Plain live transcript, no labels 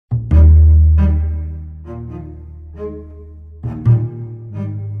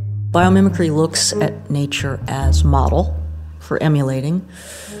Biomimicry looks at nature as model for emulating,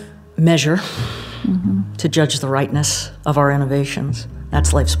 measure to judge the rightness of our innovations.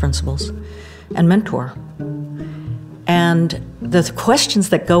 That's life's principles. And mentor. And the questions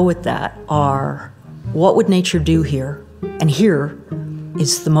that go with that are, what would nature do here? And here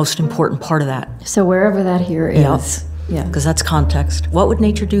is the most important part of that. So wherever that here is. Yeah. Because that's context. What would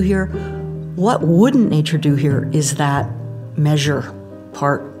nature do here? What wouldn't nature do here is that measure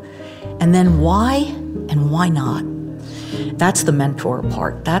part. And then why and why not? That's the mentor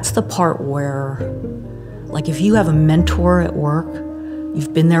part. That's the part where, like, if you have a mentor at work,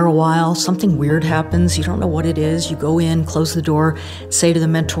 you've been there a while, something weird happens, you don't know what it is, you go in, close the door, say to the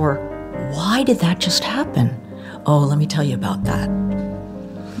mentor, why did that just happen? Oh, let me tell you about that.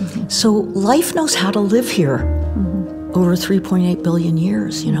 So life knows how to live here over 3.8 billion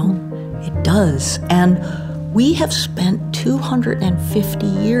years, you know? It does. And we have spent 250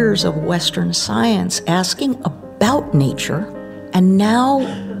 years of Western science asking about nature, and now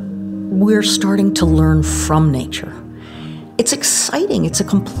we're starting to learn from nature. It's exciting. It's a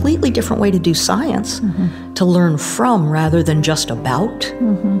completely different way to do science, to learn from rather than just about,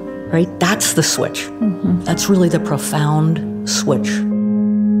 right? That's the switch. That's really the profound switch.